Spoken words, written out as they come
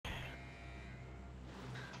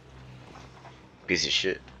piece of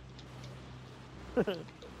shit.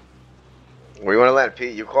 Where you wanna land,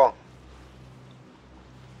 Pete? You call.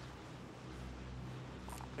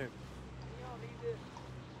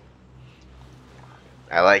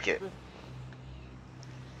 I like it.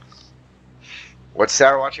 What's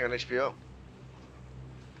Sarah watching on HBO?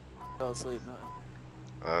 Fell asleep.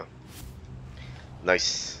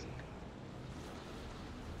 Nice.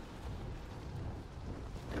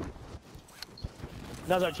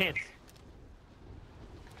 Now's our chance.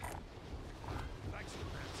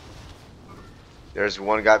 There's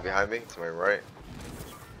one guy behind me to my right.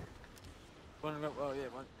 One, oh yeah,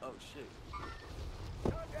 one. Oh shit.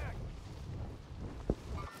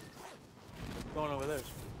 Going over there.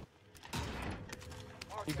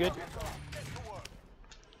 You good?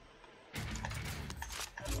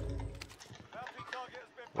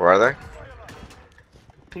 Where are they?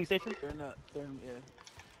 Police station? They're not. They're yeah.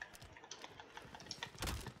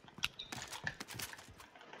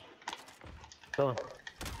 Go on.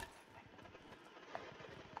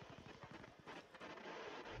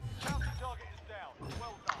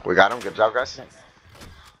 We got him. Good job, guys. Nice.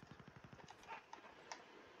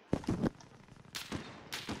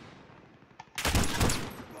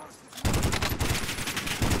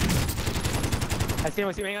 I see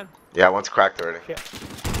him, hang on. Yeah, one's cracked already. Shit.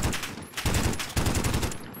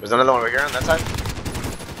 There's another one over here on that side.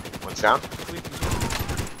 One's down.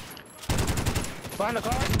 Behind the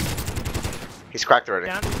car. He's cracked already.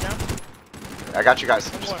 Down, down. I got you guys.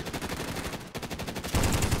 One more.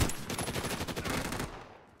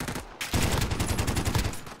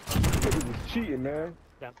 Cheating, man.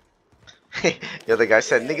 Down. The other guy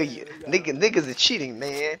said, niggas are cheating,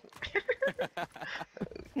 man.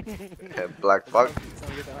 That black fuck.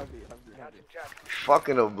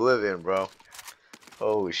 Fucking Oblivion, bro.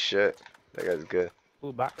 Holy shit. That guy's good.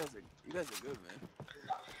 Ooh, box. You guys are good, man.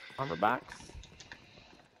 Armor box.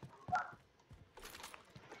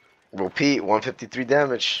 Well, Pete, 153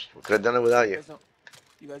 damage. We could have done it without you.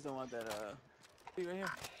 You guys don't want that, Pete right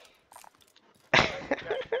here?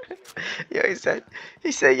 Yeah, he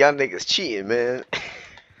said, y'all niggas cheating, man.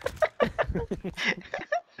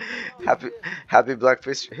 Happy Black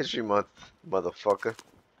History Month, motherfucker.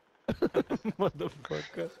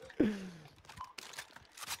 Motherfucker.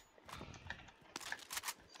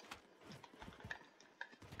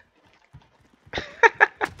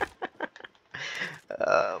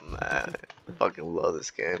 Oh man, I fucking love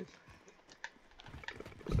this game.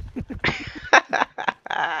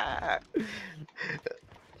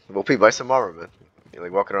 Well, Pete, buy some armor, man. You're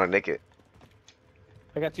like walking around naked.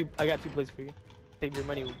 I got two places for you. Save your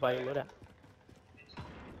money, we'll buy your loadout.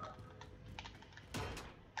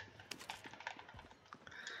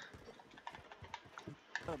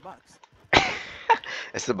 Oh, box.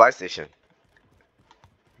 It's the buy station.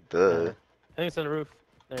 Duh. I think it's on the roof.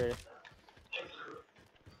 There it is.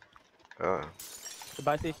 Oh. The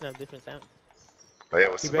buy station has different sounds. Oh yeah,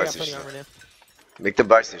 what's You the buy better got plenty station? armor now. Make the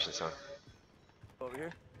buy station sound. Over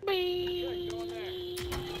here.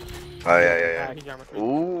 Oh yeah. He's armor.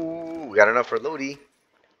 Ooh, we got enough for Lodi.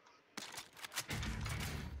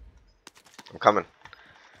 I'm coming.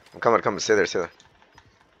 Stay there. Got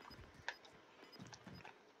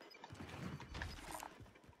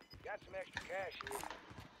some extra cash here.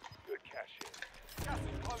 Good cash here. Gas is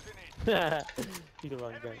closing in. He's the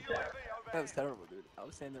wrong guy. That was terrible, dude. I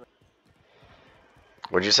was saying that.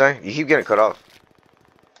 What'd you say? You keep getting cut off.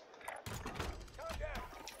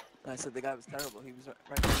 I said the guy was terrible. He was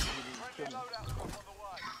right there. He didn't kill me.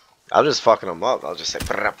 I'll just fucking him up. I'll just say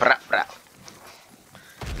brah, brah, brah.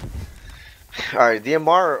 Alright,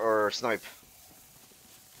 DMR or snipe?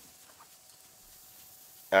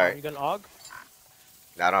 Alright. You got an AUG?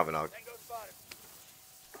 Nah, I don't have an AUG.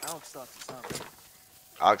 I don't suck. It's not right.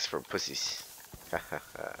 AUG's for pussies.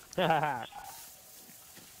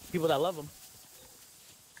 People that love him.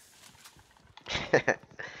 Alright.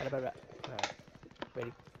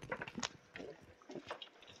 Ready.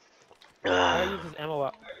 I gotta use this ammo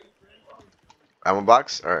up. Ammo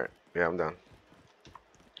box? Alright. Yeah, I'm done.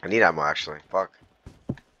 I need ammo actually. Fuck.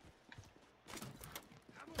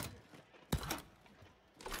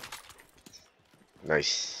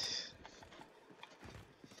 Nice.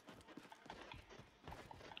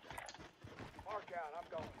 Mark out, I'm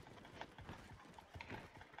going.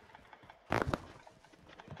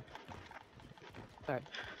 Alright.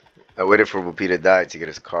 I waited for Whoopi to die to get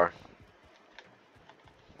his car.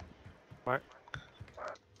 Mark.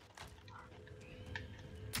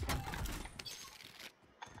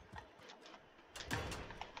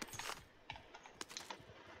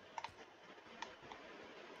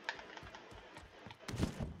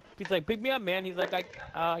 He's like, pick me up, man. He's like,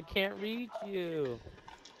 I can't reach you.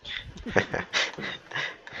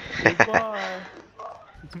 Too far.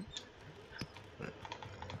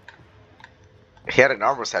 He had an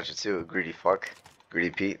armor satchel too, greedy fuck.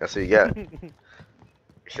 Greedy Pete, that's what you get.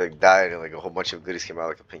 He like died and like a whole bunch of goodies came out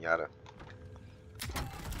like a piñata.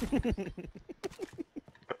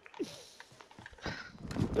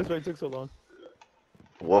 That's why it took so long.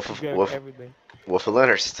 Wolf You of got Wolf everything. Wolf of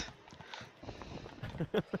Lyndhurst.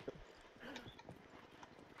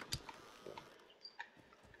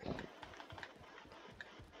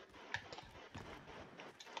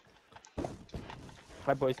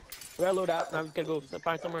 Right, boys. We gotta load out. Now we gotta go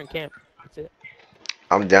find somewhere in camp. That's it.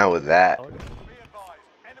 I'm down with that. Oh, okay. Be advised,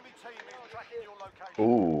 enemy team is tracking your location.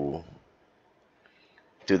 Ooh.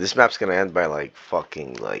 Dude, this map's gonna end by like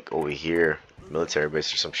fucking like over here. Military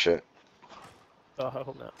base or some shit. Oh, I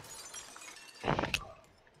hope not.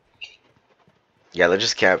 Yeah, let's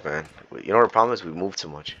just camp, man. You know what the problem is? We move too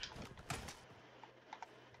much.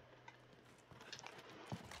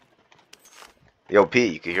 Yo,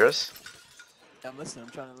 Pete, you can hear us? Yeah, I'm listening.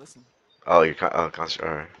 I'm trying to listen. Oh, you're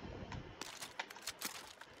alright.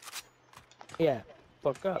 Yeah.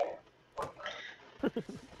 Fuck up.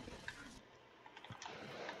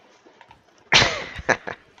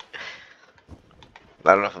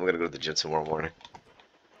 I don't know if I'm gonna go to the gym tomorrow morning.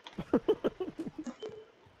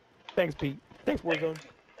 Thanks, Pete. Thanks, Warzone.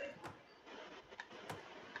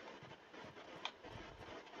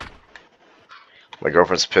 My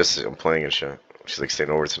girlfriend's pissed I'm playing and shit. She's like staying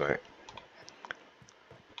over tonight.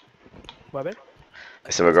 My bad. I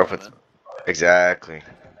said my girlfriend. Exactly.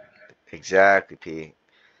 Exactly, Pete.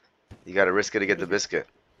 You gotta risk it to get the biscuit.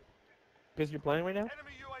 Because you're playing right now?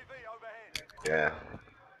 Enemy UAV overhead. Yeah.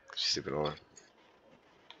 She's sleeping over.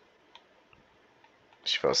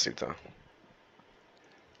 She fell asleep though.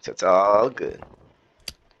 So it's all good.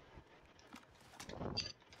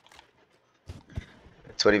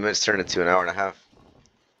 20 minutes turned into an hour and a half.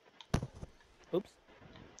 Oops.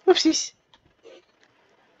 Oopsies.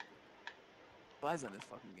 Flies on this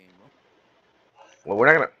fucking game, bro. Well, we're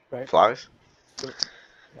not gonna Right. flies. Yeah.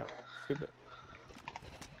 Stupid.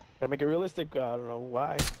 Gotta make it realistic. I don't know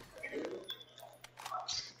why.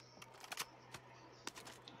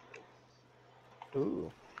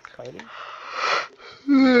 Ooh. Fighting?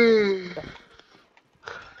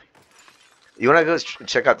 You wanna go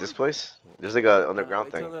check out this place? There's like a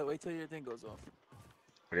underground thing. What Wait till your thing goes off.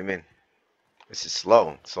 do you mean? This is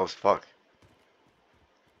slow. It's slow as fuck.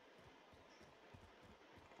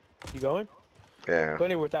 You going? Yeah. Go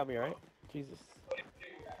anywhere without me, alright? Jesus.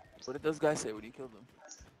 What did those guys say when you killed them?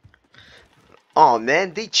 Oh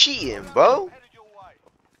man, they cheating, bro. Headed your way.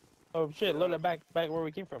 Oh shit, load that back where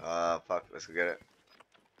we came from. Fuck. Let's go get it.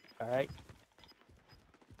 Alright.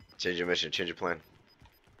 Change your mission. Change your plan.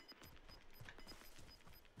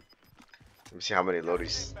 Let me see how many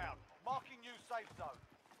loadies. Inbound. Marking new safe zone.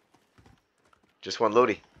 Just one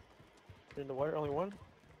loadie. In the water, only one?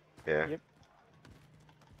 Yeah. Yep.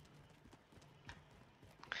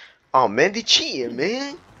 Oh man, they cheating,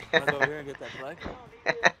 man. Wanna go over here and get that flag?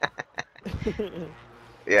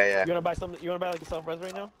 Yeah. You wanna buy something? You wanna buy like a self-res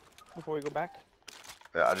right now? Before we go back?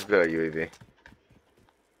 Yeah, I'll just build a UAV.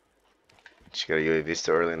 Just got a UAV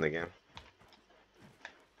still early in the game.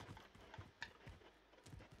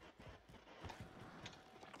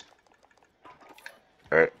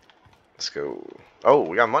 Alright. Let's go. Oh,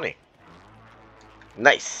 we got money.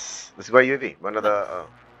 Nice. Let's buy UAV. Buy another,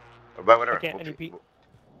 or buy whatever. I can't, I need Pete.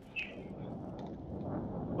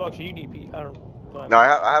 Well, actually, you need Pete. I don't have No,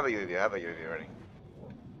 I have a UAV. I have a UAV already.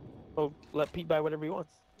 Oh, let Pete buy whatever he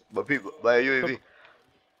wants. But people, buy a UAV.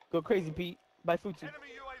 Go crazy, Pete. Buy food too. Enemy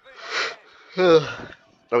UAV overhead.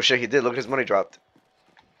 Oh shit, he did. Look at his money dropped.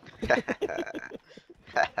 Alright,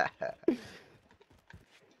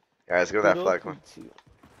 let's go to that flag, come on.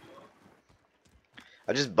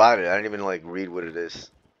 I just bought it. I didn't even like read what it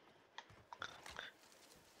is.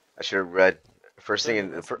 I should have read first thing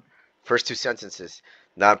in the first two sentences.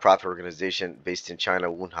 Non-profit organization based in China,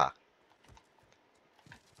 Wunha.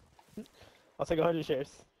 I'll take 100 shares.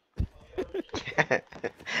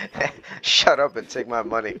 Shut up and take my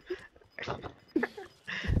money.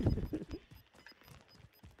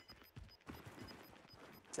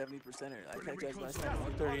 70%er. I texted you guys last night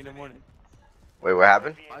at 1:30 in the morning. Wait, what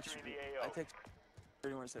happened? Watch. I texted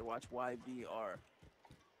everyone and said watch YVR.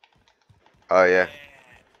 Oh yeah.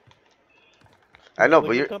 I know, but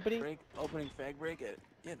Liquid you're, company? Break opening fag break at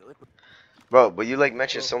the liquid. bro, but you like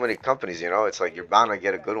mentioned so many companies, you know. It's like you're bound to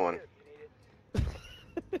get a good one.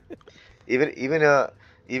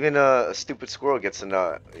 Even a stupid squirrel gets a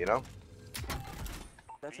nut, you know.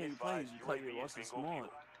 That's how you play. You play your losses small.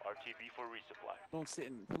 RTB for resupply. Don't sit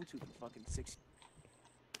in Bluetooth for fucking 6.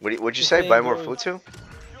 What'd you He's say? saying Buy more go- food too?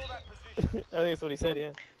 Secure that position. I think that's what he said. Yeah.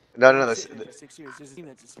 No, no, no. Don't That's, sit in for 6 years. There's a team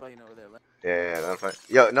that's just fighting over there. Like, yeah, that's fine.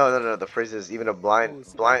 Yo, no, no, no. The phrase is even a blind, oh,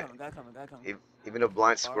 see, blind, guy coming. even a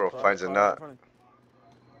blind squirrel Bar, finds a bar, nut. in front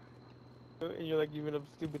of And you're like even a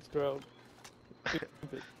stupid squirrel.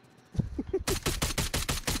 Stupid.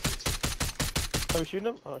 Are we shooting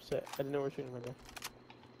him? Oh shit! I didn't know we were shooting him. Right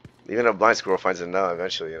Even a blind squirrel finds a nut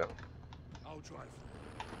eventually, you know. I'll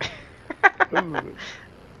drive. there. Ooh.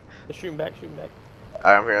 Let's shoot him back. Shoot him back.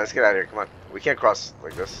 Alright, I'm here. Let's get out of here. Come on. We can't cross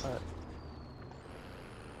like this. Alright.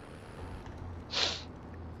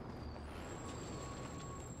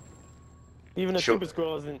 Even a Shoot. stupid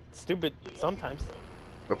squirrel isn't stupid sometimes.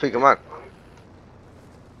 Go Pete, come on.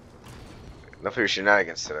 Enough of your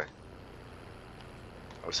shenanigans today.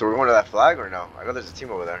 Oh, so we're going to that flag or no? I know there's a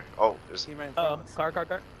team over there. Oh, there's. team right in front Oh, of us. car.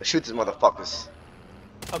 Let's shoot these motherfuckers.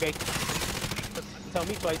 Okay. Tell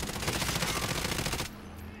me twice.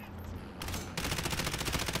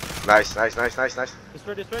 Nice.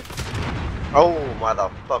 Destroy. Oh,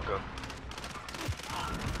 motherfucker.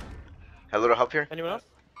 Have a little help here? Anyone else?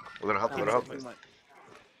 A little help, a Nah, little help. too much.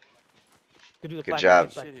 Go do the Good flag, job. do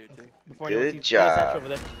the flag. Shit here, too. Before anyone Good sees- yeah, job. Satchel over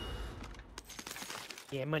there.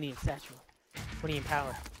 Yeah, money and satchel. Money and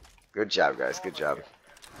power. Good job, guys. Good job.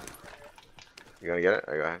 You gonna get it?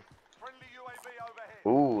 Alright, go ahead. Friendly UAV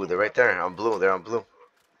overhead. Ooh, they're right there. On blue. They're on blue.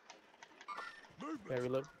 Yeah,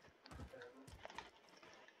 reload.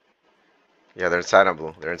 Yeah, they're inside on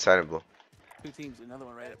blue. They're inside on blue. 2 teams, another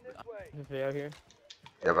one right up. If they out here,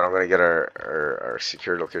 Yeah, but I'm gonna get our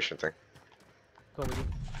secure location thing. go with you.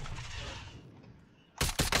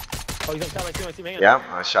 Oh, he's on top. I see him. Hang on. Yeah,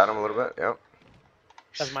 I shot him a little bit. Yep.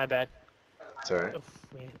 That's my bad. It's alright. Oof,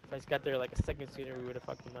 man. If I just got there like a second sooner, we would have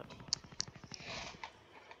fucked him up.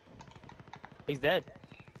 He's dead.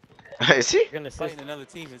 Is he? You're gonna assist. Fighting another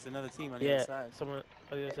team. It's another team on the Yeah, other side. someone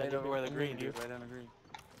on the other side. Right over where the I'm green moving, is. Right on the green.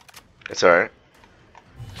 It's alright.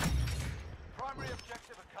 Primary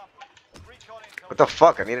objective accomplished. Recon intel. What the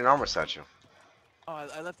fuck? I need an armor satchel. Oh,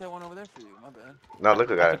 I left that one over there for you. My bad. No, look,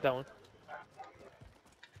 we I got took it. that one.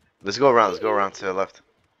 Let's go around. Let's go around to the left.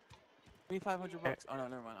 Give me $500. Oh no,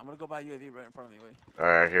 never mind. I'm gonna go buy UAV right in front of me. Wait.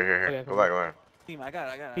 Alright, here. Okay, Go come back, go back. Team, I got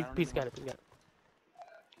it. I don't Pete's even got want- it. Pete's got it.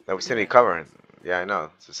 No, we still need cover. Yeah, I know.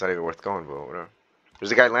 So it's not even worth going, but whatever.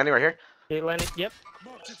 There's a guy landing right here. Hey, landing. Yep.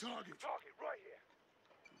 Mark the target. Target right here.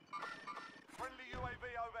 Friendly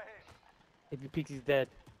UAV overhead. If you peek, he's dead.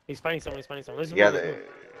 He's fighting someone. Let's Yeah, move. Let's move.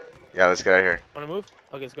 yeah. Let's get out of here. Wanna move?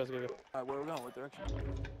 Okay, let's go. Alright, where we going? What direction?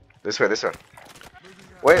 This way.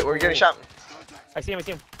 Wait, we're getting shot. I see him.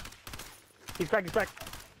 He's cracked.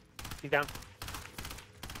 He's down.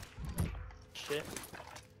 Shit.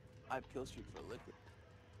 I have kill streak for liquid.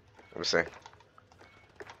 Let me see.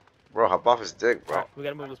 Bro, hop off his dick, bro. Alright, we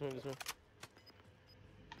gotta move. Let's move.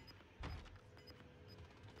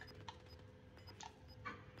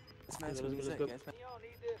 This man's Let's what he go, said, let's guys. Y'all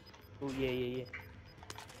need this. Oh yeah.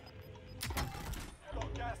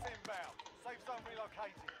 Got gas inbound. Safe zone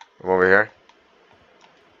relocated. I'm over here.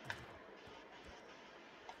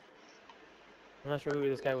 I'm not sure who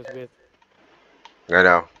this guy was with. I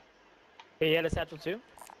know. Hey, he had a satchel too.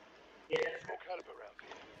 Small caliber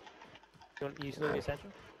round here. You still need a satchel?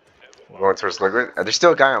 Going towards liquid. There's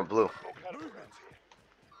still a guy on blue. Small caliber rounds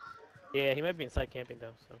here. Yeah, he might be inside camping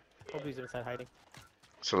though. So hopefully he's inside hiding.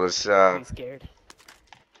 So let's He's scared.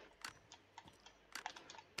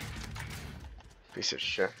 piece of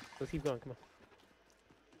shit. Let's keep going. Come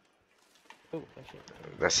on. Oh, that shit.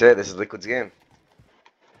 That's it. This is Liquid's game.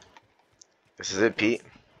 This is it, Pete.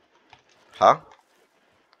 Huh?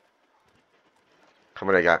 How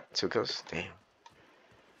many I got? 2 kills? Damn.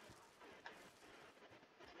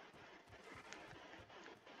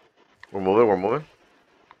 We're moving.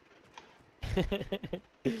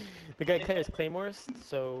 The guy carries claymores,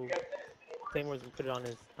 so claymores will put it on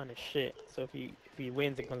his shit. So if he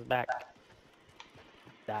wins and comes back,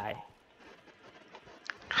 die.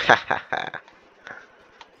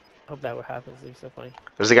 Hope that what happens. It'd be so funny.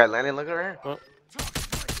 There's a guy landing. Look over here.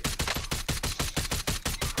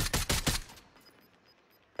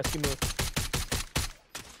 Let's keep moving.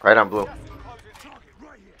 Right on blue. Gas is closing in. Target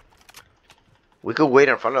right here. We could wait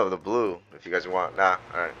in front of the blue if you guys want. Nah,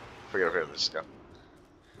 alright. Forget it. Let's just go.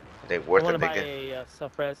 It ain't I worth it, want to buy nigga. a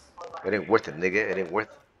self-res. It ain't worth it, nigga. It ain't worth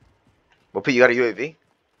it. Well, Pete, you got a UAV?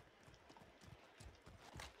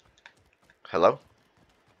 Hello?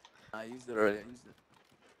 I used it already. I used it.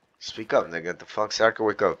 Speak up, nigga. The fuck, Sarka,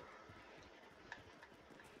 wake up.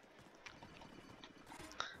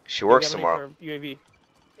 She works tomorrow. UAV.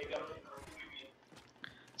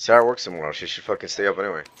 Sarah works tomorrow. She should fucking stay up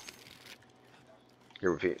anyway. You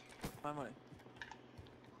repeat. My money.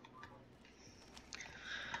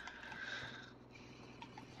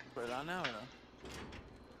 Put it on now or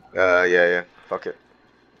no? Yeah. Fuck it.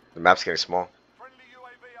 The map's getting small. Friendly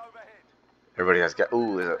UAV overhead. Everybody has got.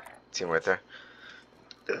 Ooh, there's a team right there.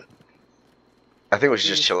 I think we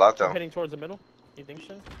should just chill out though. Heading towards the middle. You think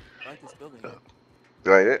so? I like this building.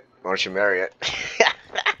 You like it? Why don't you marry it?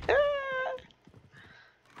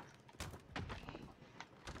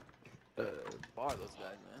 Bar those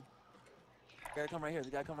guys, man. The guy come right here. The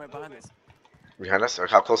guy come right behind us. Behind us? Or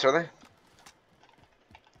how close are they?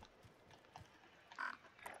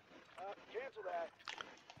 Cancel that.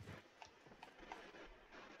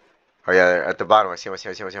 Oh yeah, they're at the bottom. I see him.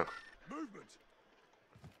 Movement.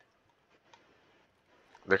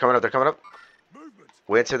 They're coming up. Movement.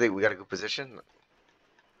 Wait until we got a good position.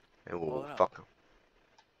 And we'll Hold it up. fuck them.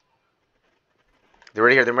 They're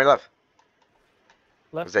right here. They're my left.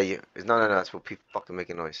 Left. Was that you? No. That's what people fucking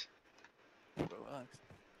making noise. Bro, relax.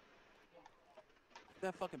 Get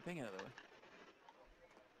that fucking ping out of the way.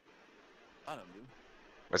 I don't, dude.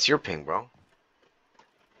 That's your ping, bro.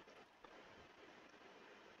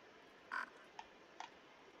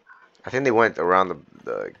 I think they went around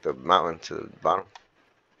the mountain to the bottom.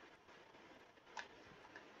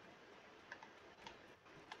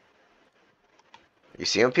 You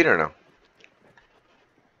see him, Peter, or no?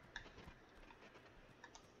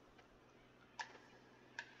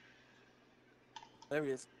 There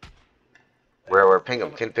he is. Where? Ping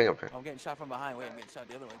him. Ping him. I'm getting shot from behind. Wait, I'm getting shot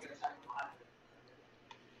the other way.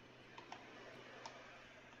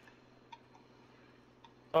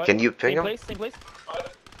 Oh, Can you ping him? Same place.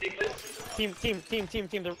 Team.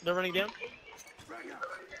 They're running down.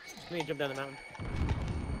 Let me jump down the mountain.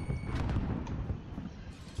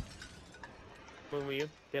 Move with you.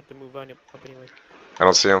 They have to move on up anyway. I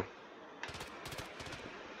don't see him.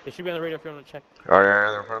 They should be on the radar if you want to check. Oh yeah,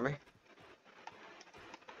 they're in front of me.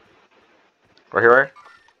 Right here.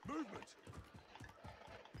 Movement.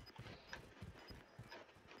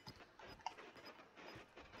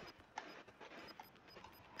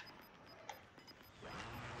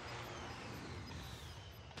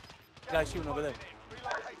 Guys shooting over there. Relocating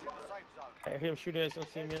the safe zone. I hear him shooting. I just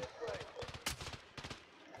don't see him yet.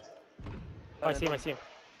 Oh, I see him.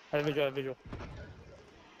 I have a visual.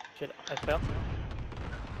 Shit, I fell.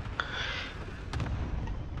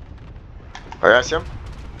 Oh yeah, I see him.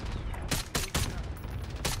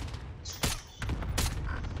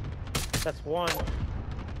 That's one.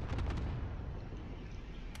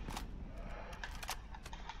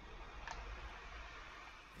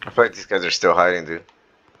 I feel like these guys are still hiding, dude.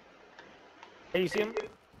 Hey, you see him?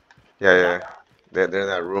 Yeah. They're in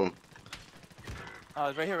that room. Oh,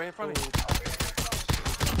 it's right here in front of me.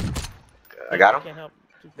 I got him. Can't help.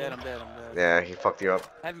 I'm dead. Yeah, he fucked you up.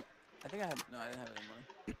 I think I have. No, I didn't have any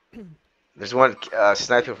money. There's one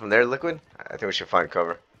sniping from there, Liquid. I think we should find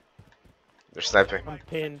cover. They're sniping. I'm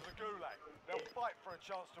pinned. The gulag. They'll fight for a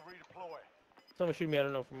chance to redeploy. Someone shooting me. I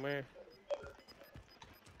don't know from where.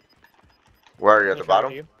 Where are you, at the I'm trying to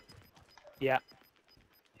bottom? you. Yeah.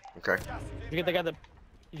 Okay. Did you get the guy that?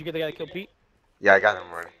 Did you get the guy that killed Pete? Yeah, I got him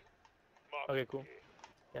already. Okay, cool.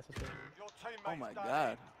 Yes, that's good. Your teammates Oh my done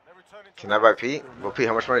god. it. They're returning to Can I buy Pete? Well, Pete,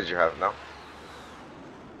 how much money did you have? No?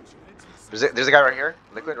 There's a guy right here.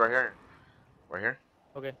 Liquid, right here. Right here.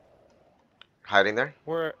 Okay. Hiding there.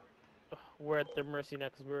 We're at their mercy now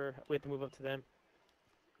because we have to move up to them.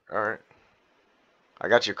 Alright. I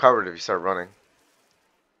got you covered if you start running.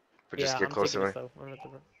 But just yeah, get I'm close to taking me. this, though. I'm gonna have to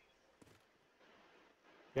run.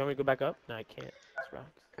 You want me to go back up? No, I can't. It's rocks.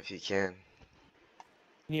 If you can.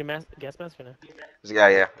 You need a gas mask or no? There's a guy,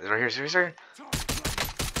 yeah. He's right here. He's right here.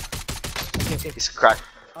 Okay. He's cracked.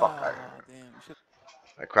 Fuck. Oh, damn. Shit.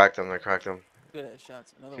 I cracked him. Good at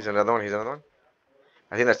shots. Another He's one. another one.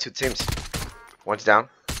 I think that's two teams. One's down.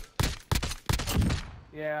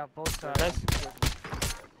 Yeah, both sides. Nice.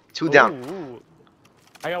 Two down. Ooh.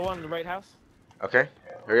 I got one in the right house. Okay.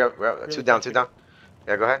 Hurry up. Really Two down. quick.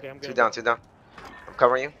 Yeah, go ahead. Okay, I'm Two good. down. I'm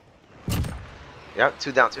covering you. Yeah,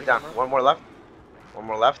 two down. One more left.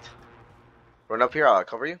 Run up here. I'll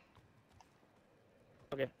cover you.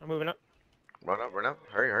 Okay, I'm moving up. Run up.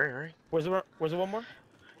 Hurry. Where's the one more?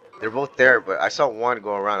 They're both there, but I saw one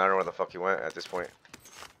go around. I don't know where the fuck he went at this point.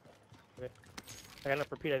 I got enough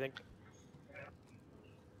for Pete, I think.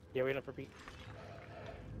 Yeah, we got enough for Pete.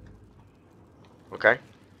 Okay.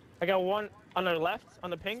 I got one on the left,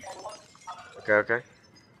 on the ping. Okay.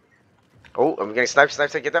 Oh, I'm getting sniped.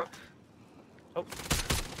 Get down. Oh.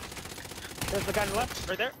 There's the guy on the left,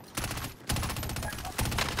 right there.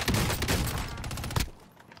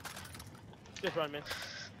 Just run, man.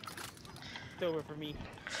 leftover for me.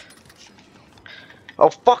 Oh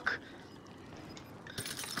fuck!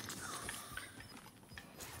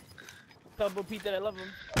 Tell Bo Pete that I love him.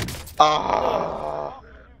 Ah!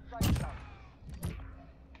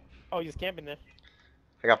 Oh, he's camping there.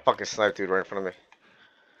 I got fucking sniped, dude, right in front of me.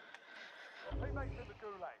 Teammates in the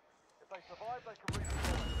gulag. If they survive, they can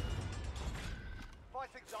redeploy.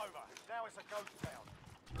 Fighting's over. Now it's a ghost town.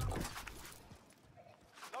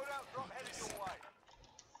 Loadout drop headed your way.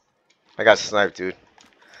 I got sniped, dude.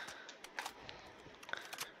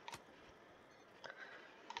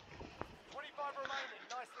 25 remaining.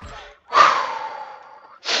 Nicely done.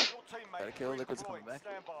 Your teammate Gotta kill, Liquid's redeployed. coming back.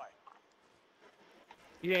 Stand by.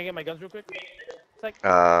 You gonna get my guns real quick? It's like,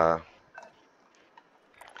 Got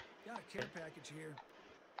a care package here.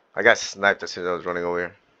 I got sniped as soon as I was running over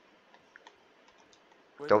here.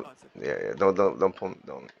 Where- Don't, oh, it's a- yeah, don't pull,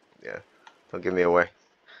 don't give me away.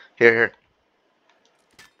 Here.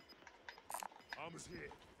 Armor's here.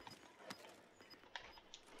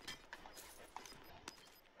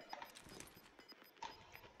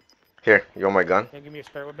 Here, you want my gun? yeah, give me your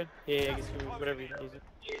spare weapon. Yeah, I guess you whatever you use it.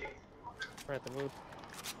 We're at the move.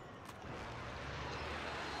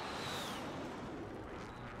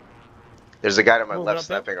 There's a guy to my Moving left up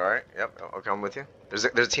there. sniping, alright? Yep, okay, I'm with you. There's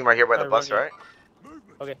a team right here by the Alright, bus, run, alright?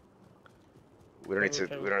 Okay. We don't need to,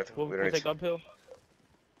 We'll we don't need take to. uphill.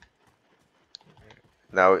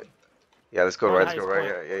 Now, yeah, let's go On right, the let's go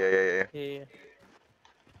highest right, point. yeah. Yeah.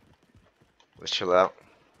 Let's chill out.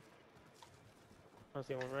 I don't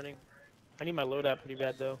see anyone running. I need my loadout pretty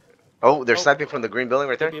bad though. Oh, they're Oh. sniping from the green building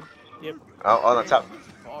right there? Yep. Oh, on the top.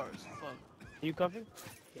 Bars. Fuck. You coming?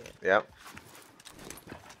 Yep.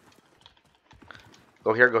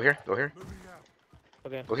 Go here. Moving out.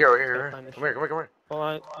 Okay. Go here, over here. Gotta find this Come here. Hold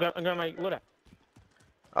on. I'm grabbing my loadout.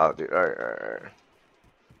 Oh, dude, alright.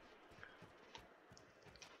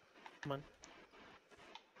 Come on.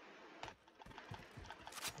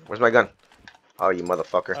 Where's my gun? Oh, you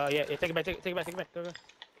motherfucker. Yeah, take it back. Go.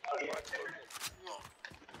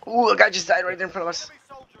 Ooh, a guy just died right there in front of us. Enemy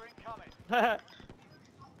soldier incoming.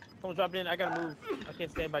 Someone dropped in. I gotta move. I can't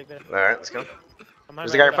stand back there. Alright, let's go. I'm hiding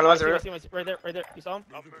There's a guy in front of us, I right? see him, right there. You saw him?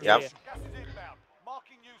 Yep. Yeah. Gas is inbound.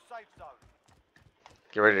 Marking new safe zone.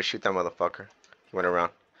 Get ready to shoot that motherfucker. He went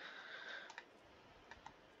around.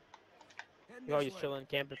 Heading You're all this just way. chilling,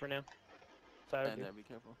 camping for now. Sorry. And there, be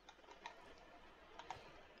careful.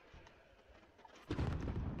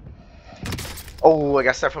 Oh, I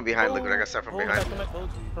got stuff from behind. Liquid, I got stuff from behind.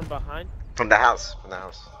 From behind? From the house.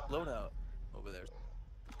 Loadout. Over there.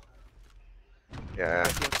 Yeah.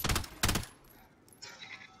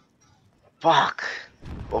 Fuck.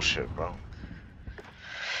 Bullshit, bro.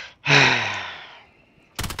 You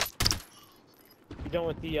done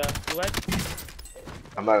with the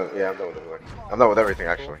gulag? I'm not. Yeah, I'm done with it. I'm done with everything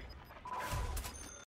actually.